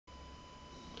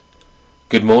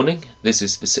Good morning, this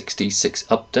is the 66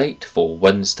 update for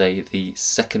Wednesday the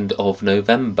 2nd of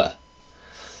November.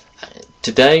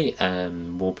 Today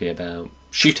will be about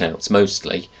shootouts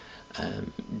mostly,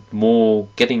 more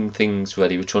getting things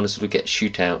ready. We're trying to sort of get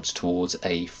shootouts towards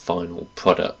a final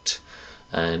product,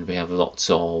 and we have lots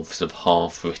of sort of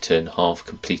half-written,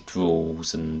 half-complete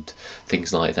rules and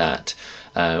things like that,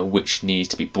 which need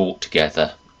to be brought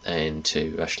together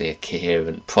into actually a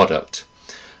coherent product.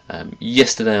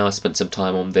 Yesterday I spent some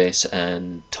time on this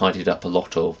and tidied up a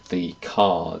lot of the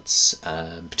cards,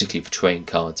 particularly for terrain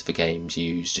cards for games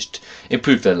used, just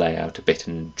improved their layout a bit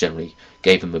and generally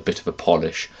gave them a bit of a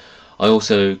polish. I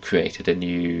also created a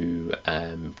new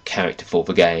character for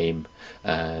the game,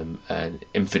 an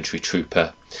infantry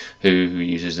trooper who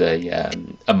uses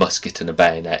a musket and a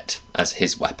bayonet as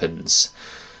his weapons.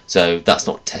 So that's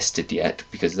not tested yet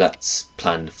because that's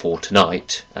planned for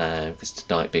tonight, because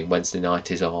tonight being Wednesday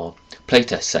night is our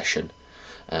playtest session,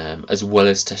 as well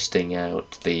as testing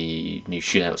out the new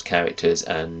shootouts characters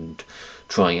and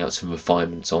trying out some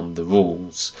refinements on the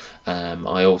rules.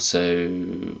 I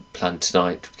also plan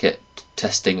tonight to get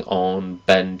testing on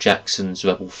Ben Jackson's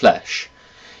Rebel Flesh.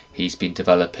 He's been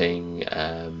developing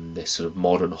this sort of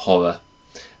modern horror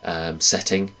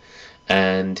setting,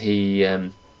 and he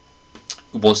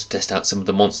wants to test out some of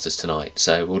the monsters tonight,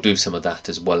 so we'll do some of that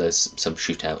as well as some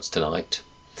shootouts tonight.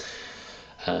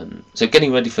 So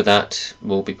getting ready for that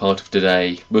will be part of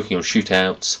today, working on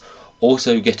shootouts,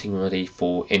 also getting ready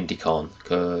for IndieCon,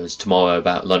 because tomorrow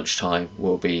about lunchtime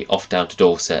we'll be off down to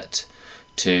Dorset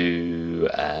to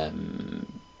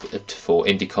for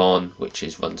IndieCon,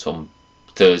 which runs from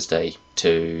Thursday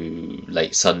to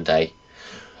late Sunday.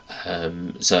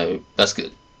 So that's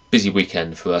good. Busy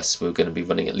weekend for us. We're going to be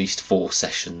running at least 4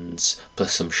 sessions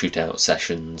plus some shootout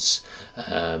sessions,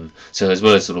 so as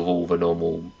well as sort of all the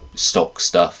normal stock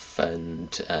stuff and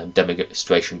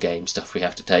demonstration game stuff we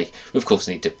have to take, we of course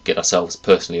need to get ourselves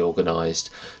personally organised,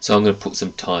 so I'm going to put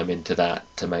some time into that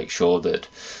to make sure that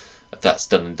that's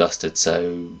done and dusted,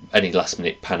 so any last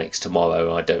minute panics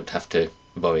tomorrow I don't have to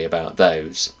worry about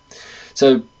those.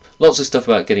 So lots of stuff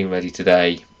about getting ready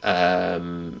today,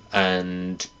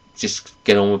 and just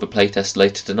get on with the playtest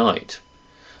later tonight.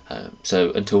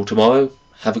 So until tomorrow,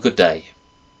 have a good day.